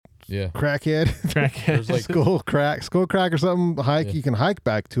crackhead. There's like skull crack or something. You can hike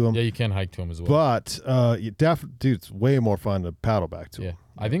back to them. Yeah, you can hike to them as well. But dude, it's way more fun to paddle back to them.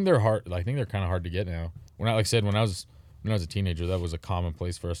 I think they're hard. I think they're kind of hard to get now. When I was a teenager, that was a common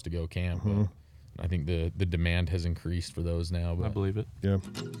place for us to go camp. Mm-hmm. I think the demand has increased for those now. But I believe it. Yeah.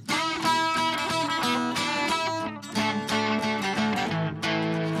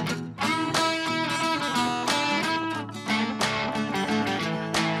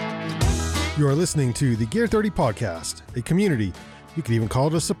 You are listening to the Gear 30 Podcast, a community, you could even call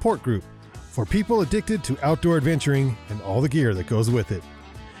it a support group, for people addicted to outdoor adventuring and all the gear that goes with it.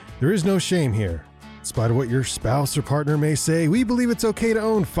 There is no shame here. In spite of what your spouse or partner may say, we believe it's okay to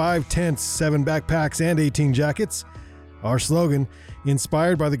own 5 tents, 7 backpacks, and 18 jackets. Our slogan,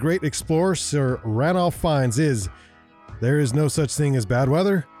 inspired by the great explorer Sir Ranulph Fiennes, is, there is no such thing as bad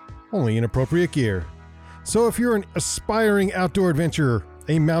weather, only inappropriate gear. So if you're an aspiring outdoor adventurer,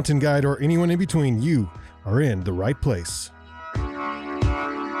 a mountain guide, or anyone in between, you are in the right place.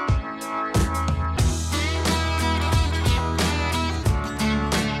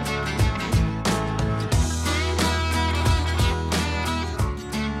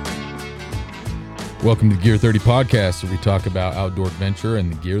 welcome to the Gear 30 Podcast, where we talk about outdoor adventure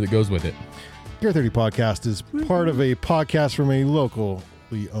and the gear that goes with it. Gear 30 Podcast is part of a podcast from a locally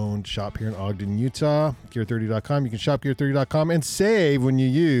owned shop here in Ogden, Utah. Gear30.com. You can shop Gear30.com and save when you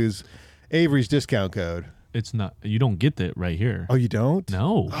use Avery's discount code. It's not, you don't get that right here. Oh, you don't?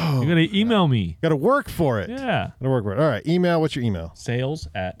 No. Oh, you got to email me. Got to work for it. Yeah. Got to work for it. All right. Email. What's your email?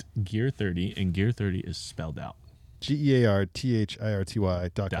 Sales@Gear30, and Gear30 is spelled out.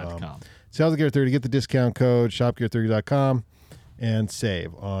 GEARTHIRTY.com. Sales at Gear30. Get the discount code. Shop Gear30.com and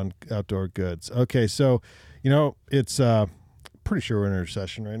save on outdoor goods. Okay. So, it's pretty sure we're in a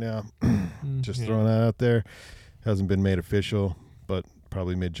recession right now. Just throwing that out there. Hasn't been made official, but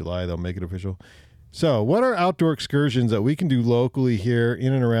probably mid-July they'll make it official. So what are outdoor excursions that we can do locally here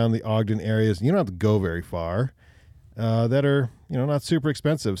in and around the Ogden areas? You don't have to go very far, that are, not super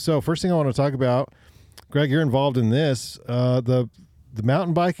expensive. So first thing I want to talk about, Greg, you're involved in this, the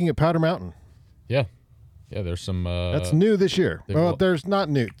mountain biking at Powder Mountain. Yeah. Yeah, there's some... That's new this year. Well, there's not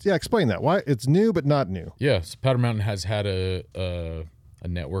new. Yeah, explain that. Why? It's new, but not new. Yeah, so Powder Mountain has had a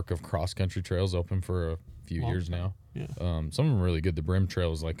network of cross-country trails open for a few years now. Yeah. Some of them are really good. The Brim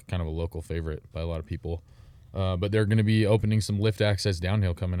Trail is like kind of a local favorite by a lot of people. But they're going to be opening some lift access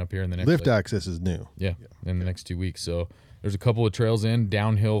downhill coming up here in the next... Lift access is new. Yeah, in the next 2 weeks. So there's a couple of trails in,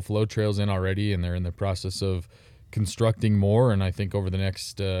 downhill flow trails in already, and they're in the process of constructing more. And I think over the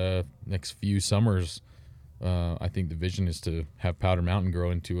next few summers... I think the vision is to have Powder Mountain grow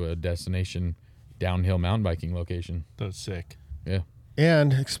into a destination downhill mountain biking location. That's sick. Yeah.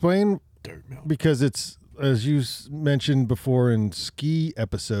 And explain, Dirt mountain. because it's, as you mentioned before in ski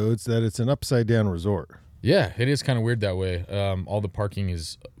episodes, that it's an upside down resort. Yeah, it is kind of weird that way. All the parking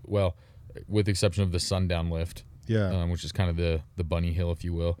is, well, with the exception of the sundown lift, which is kind of the bunny hill, if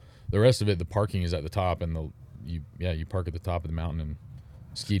you will. The rest of it, the parking is at the top, and you park at the top of the mountain and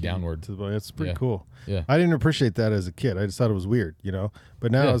ski downward. That's pretty cool. Yeah. I didn't appreciate that as a kid. I just thought it was weird,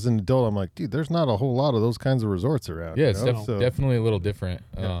 But now as an adult, I'm like, dude, there's not a whole lot of those kinds of resorts around. Yeah, it's definitely a little different.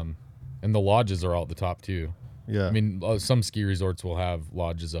 Yeah. And the lodges are all at the top too. Yeah. I mean, some ski resorts will have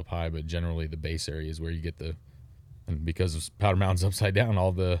lodges up high, but generally the base area is where you get and because Powder Mountain's upside down,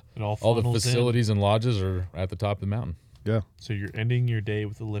 all the facilities and lodges are at the top of the mountain. Yeah. So you're ending your day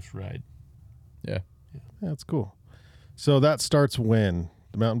with a lift ride. Yeah. Yeah, that's cool. So that starts when?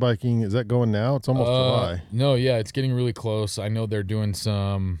 The mountain biking, is that going now? It's almost July. No, yeah, it's getting really close. I know they're doing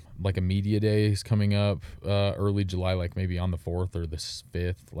some, like a media days coming up early July, like maybe on the 4th or the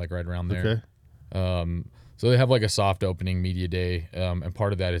 5th, like right around there. Okay. So they have like a soft opening media day, and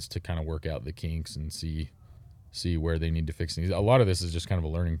part of that is to kind of work out the kinks and see where they need to fix things. A lot of this is just kind of a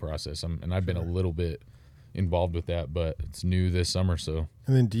learning process, and I've been a little bit involved with that, but it's new this summer, so.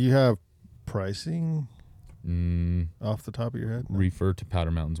 And then do you have pricing? Off the top of your head? No. Refer to Powder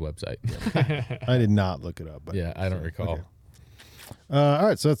Mountain's website. I did not look it up. But yeah, I don't recall. Okay. All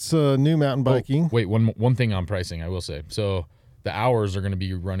right, so that's new mountain biking. Wait, one thing on pricing I will say. So the hours are going to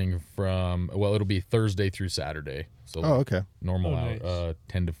be running from, it'll be Thursday through Saturday. So okay. Normal hour,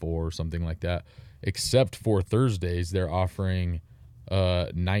 10 to 4 or something like that. Except for Thursdays, they're offering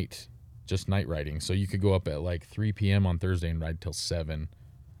night riding. So you could go up at like 3 p.m. on Thursday and ride till 7.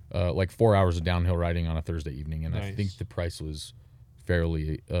 Like 4 hours of downhill riding on a Thursday evening, and I think the price was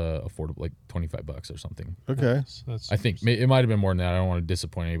fairly affordable, like $25 or something. Okay, I think it might have been more than that. I don't want to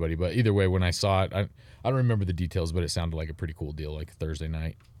disappoint anybody, but either way, when I saw it, I don't remember the details, but it sounded like a pretty cool deal, like Thursday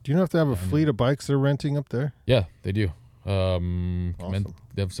night. Do you have to have a fleet of bikes they're renting up there? Yeah, they do. Awesome.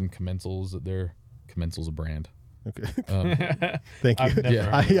 They have some Commensals that they're Commensal's a brand. Okay. Thank Thank you.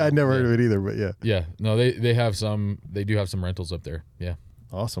 I never heard of it either, but yeah. Yeah. No, they have some. They do have some rentals up there. Yeah.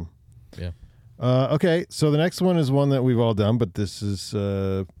 Awesome. Yeah. Okay, so the next one is one that we've all done, but this is,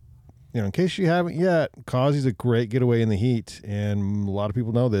 in case you haven't yet, Causy's a great getaway in the heat, and a lot of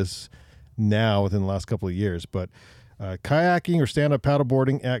people know this now within the last couple of years. But kayaking or stand-up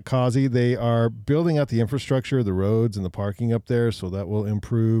paddleboarding at Causey, they are building out the infrastructure, the roads, and the parking up there, so that will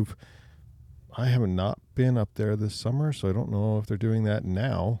improve. I have not been up there this summer, so I don't know if they're doing that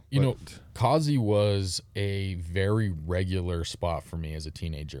now. Causey was a very regular spot for me as a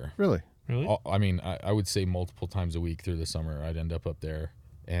teenager. Really? Really? I mean, I would say multiple times a week through the summer, I'd end up there,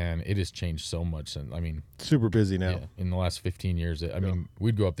 and it has changed so much. Since Super busy now. Yeah, in the last 15 years, I mean,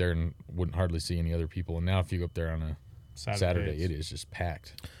 we'd go up there and wouldn't hardly see any other people, and now if you go up there on a Saturday, it is just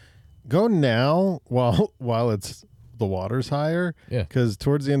packed. Go now while it's the water's higher. Yeah. Because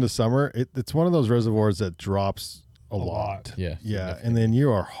towards the end of summer, it's one of those reservoirs that drops a lot. Yeah. Yeah. And then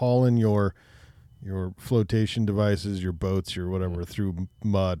you are hauling your flotation devices, your boats, your whatever, through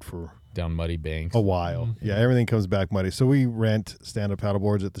mud for down muddy banks a while. Mm-hmm. Yeah, everything comes back muddy. So we rent stand-up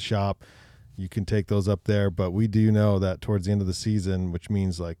paddleboards at the shop. You can take those up there, but we do know that towards the end of the season, which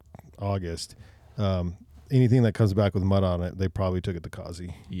means like August, anything that comes back with mud on it, they probably took it to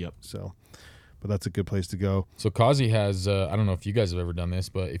Causey. Yep. So, but that's a good place to go. So Causey has, I don't know if you guys have ever done this,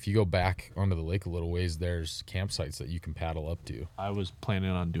 but if you go back onto the lake a little ways, there's campsites that you can paddle up to. I was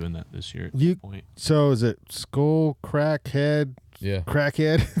planning on doing that this year at this point. So is it Skull Crackhead? Yeah.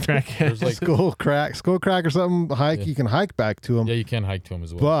 Crackhead? Crackhead. There's Skull Crack or something. Hike. Yeah. You can hike back to them. Yeah, you can hike to them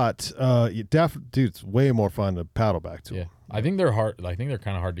as well. But dude, it's way more fun to paddle back to them. Yeah. I think they're hard. I think they're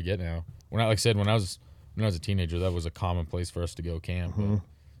kind of hard to get now. When I was a teenager, that was a common place for us to go camp. Mm-hmm.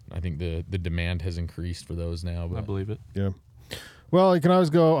 I think the demand has increased for those now. But I believe it. Yeah. Well, you can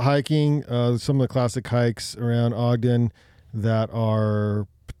always go hiking. Some of the classic hikes around Ogden that are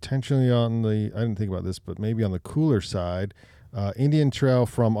potentially on the, I didn't think about this, but maybe on the cooler side. Indian Trail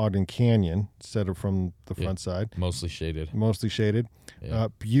from Ogden Canyon instead of from the front side. Mostly shaded. Yeah.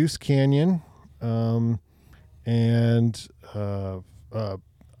 Buse Canyon and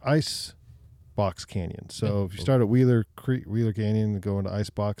Ice Box Canyon. So if you start at Wheeler Canyon and go into Ice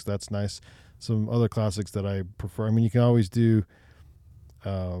Box, that's nice. Some other classics that I prefer. I mean, you can always do,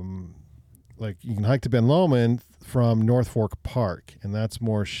 like you can hike to Ben Lomond from North Fork Park, and that's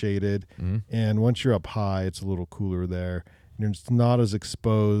more shaded. Mm-hmm. And once you're up high, it's a little cooler there. And it's not as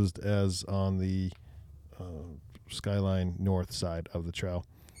exposed as on the Skyline north side of the trail.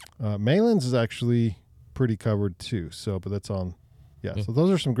 Maylands is actually pretty covered too. So, but that's on. Yeah, so those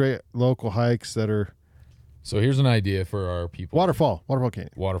are some great local hikes that are. So here's an idea for our people. Waterfall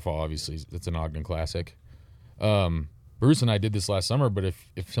Canyon. Waterfall, obviously, that's an Ogden classic. Bruce and I did this last summer, but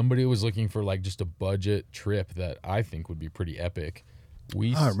if somebody was looking for like just a budget trip that I think would be pretty epic,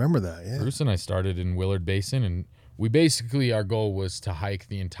 I remember that. Yeah, Bruce and I started in Willard Basin, and we basically our goal was to hike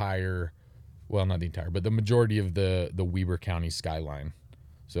the entire, well, not the entire, but the majority of the Weber County skyline.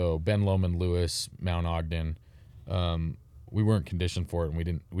 So Ben Lomond, Lewis, Mount Ogden. We weren't conditioned for it,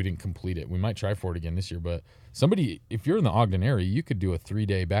 and we didn't complete it. We might try for it again this year, but if you're in the Ogden area, you could do a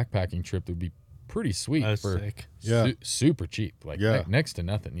 3-day backpacking trip that would be pretty sweet. That's sick. Super cheap, next to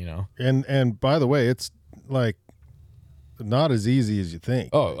nothing, And by the way, it's like not as easy as you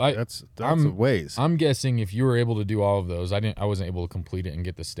think. Oh, that's a ways. I'm guessing if you were able to do all of those, I wasn't able to complete it and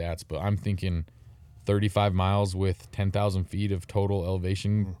get the stats, but I'm thinking 35 miles with 10,000 feet of total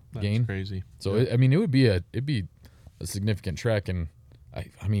elevation gain. That's crazy. So it'd be a significant trek, and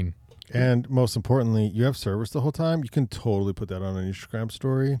I mean, and most importantly, you have service the whole time. You can totally put that on an Instagram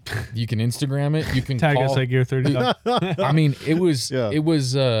story. You can Instagram it. You can tag us at Gear 30. I mean, it was.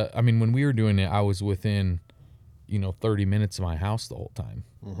 I mean, when we were doing it, I was within, 30 minutes of my house the whole time.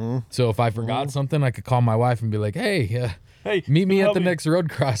 Mm-hmm. So if I forgot something, I could call my wife and be like, "Hey, meet me at the next road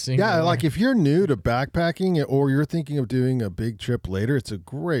crossing." Yeah, like if you're new to backpacking or you're thinking of doing a big trip later, it's a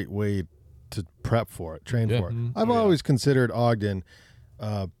great way to prep for it, train for it. I've always considered Ogden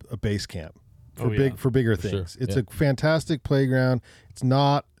a base camp for bigger things. Sure. It's a fantastic playground. It's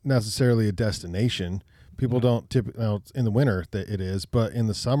not necessarily a destination. People don't typically, in the winter it is, but in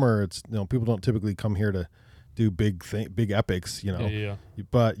the summer it's people don't typically come here to do big epics.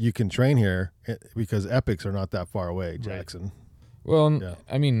 But you can train here because epics are not that far away, Jackson. Right. Well,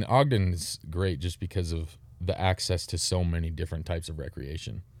 I mean, Ogden's great just because of the access to so many different types of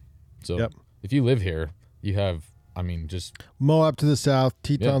recreation. So if you live here, you have, just Moab to the south,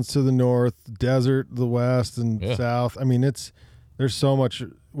 Tetons to the north, desert the west and south. I mean, there's so much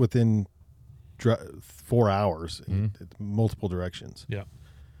within 4 hours, in multiple directions. Yeah.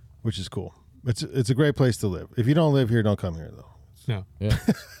 Which is cool. It's a great place to live. If you don't live here, don't come here though. No. Yeah.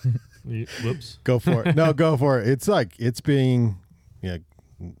 Whoops. Go for it. No, go for it. It's being,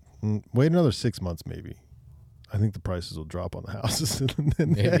 wait another 6 months maybe. I think the prices will drop on the houses.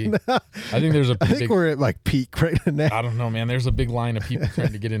 Maybe. I think there's I think we're at like peak right now. I don't know, man. There's a big line of people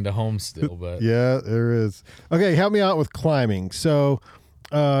trying to get into homes still, but Yeah, there is. Okay, help me out with climbing. So,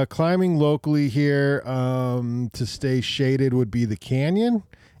 climbing locally here to stay shaded would be the canyon,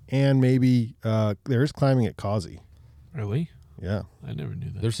 and maybe there's climbing at Causey. Really? Yeah. I never knew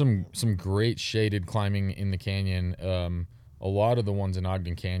that. there's some great shaded climbing in the canyon. A lot of the ones in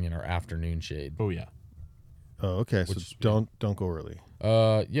Ogden Canyon are afternoon shade. Oh, yeah. Oh, okay. So Which- don't go early.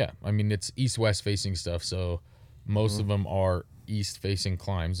 Yeah. I mean, it's east-west facing stuff, so most of them are east-facing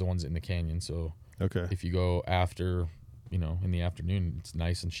climbs, the ones in the canyon. So Okay. if you go after, in the afternoon, it's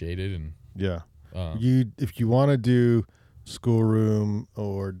nice and shaded, and Yeah. If you want to do schoolroom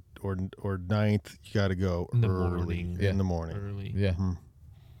or ninth, you got to go In the early morning. in the morning Early. yeah.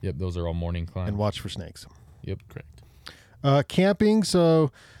 Yep, those are all morning climbs. and watch for snakes. Yep. Correct. Camping.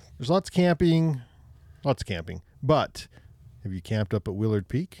 So there's lots of camping. But have you camped up at Willard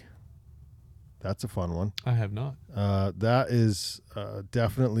Peak? That's a fun one. I have not. That is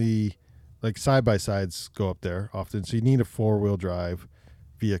definitely like side by sides go up there often. So you need a 4-wheel drive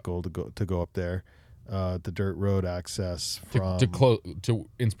vehicle to go up there. The dirt road access from To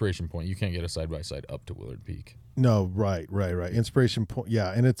Inspiration Point, you can't get a side by side up to Willard Peak. No, right. Inspiration Point,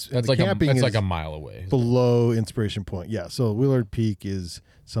 yeah, and it's That's the camping is like a mile away. below Inspiration Point, yeah. So Willard Peak is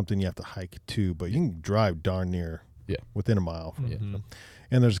something you have to hike to, but you can drive darn near, within a mile from it. Mhm. So.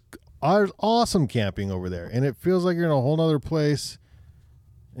 And there's awesome camping over there, and it feels like you're in a whole other place.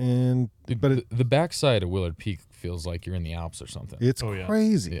 And But the backside of Willard Peak feels like you're in the Alps or something. it's Oh, yeah.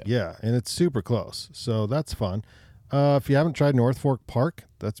 crazy, yeah, and it's super close, so that's fun. If you haven't tried North Fork Park,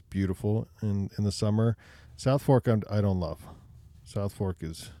 that's beautiful in the summer. South Fork, I don't love. South Fork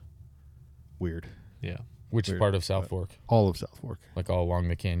is weird. Yeah. Which Weird, part of South Fork? All of South Fork. Like all along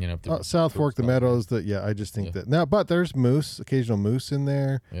the canyon up there? South Fork, the meadows. I just think that now, but there's occasional moose in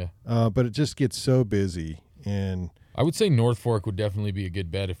there. Yeah. But it just gets so busy, and I would say North Fork would definitely be a good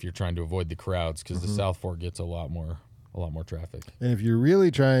bet if you're trying to avoid the crowds, because the South Fork gets a lot more traffic. and if you're really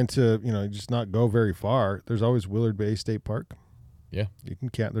trying to, just not go very far, there's always Willard Bay State Park. Yeah. You can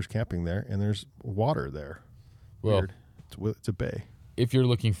camp. There's camping there, and there's water there. Well, Weird. It's a bay. if you're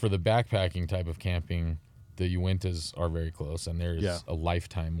looking for the backpacking type of camping, the Uintas are very close, and there's a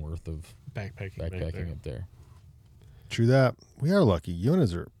lifetime worth of Backpacking back there. backpacking up there. True that. We are lucky.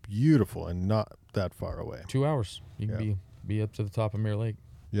 Uintas are beautiful and not that far away. 2 hours. You can be up to the top of Mirror Lake.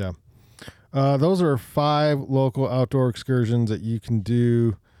 Yeah. Those are 5 local outdoor excursions that you can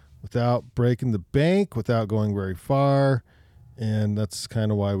do without breaking the bank, without going very far. And that's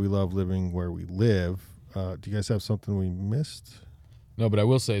kind of why we love living where we live. Do you guys have something we missed? No, but I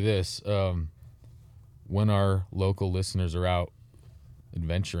will say this. When our local listeners are out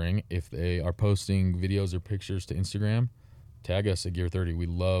adventuring, if they are posting videos or pictures to Instagram, tag us at Gear 30. We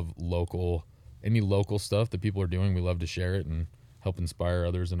love any local stuff that people are doing. We love to share it and help inspire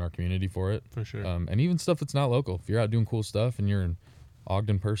others in our community for it. For sure. And even stuff that's not local. If you're out doing cool stuff and you're an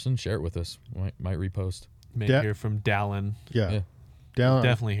Ogden person, share it with us. Might repost. May Da- hear from Dallin. Yeah. Down.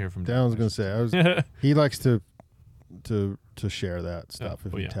 Definitely hear from Down was Dallin. going to say, he likes to share that stuff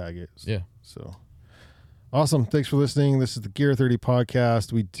if Oh, you yeah. tag it. Yeah. So awesome. Thanks for listening. This is the Gear 30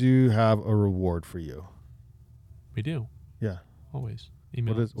 podcast. We do have a reward for you. We do. Yeah. Always.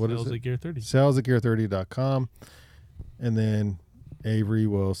 Email What is sales it? at Gear30. Sales at gear30.com. And then Avery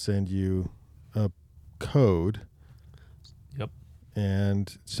will send you a code. Yep.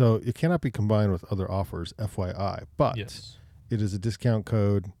 And so it cannot be combined with other offers, FYI. But Yes. it is a discount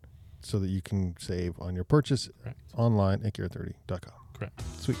code so that you can save on your purchase Correct. online at gear30.com. Correct.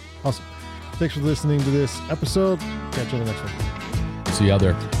 Sweet. Awesome. Thanks for listening to this episode. Catch you on the next one. See you out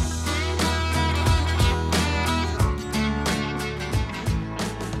there.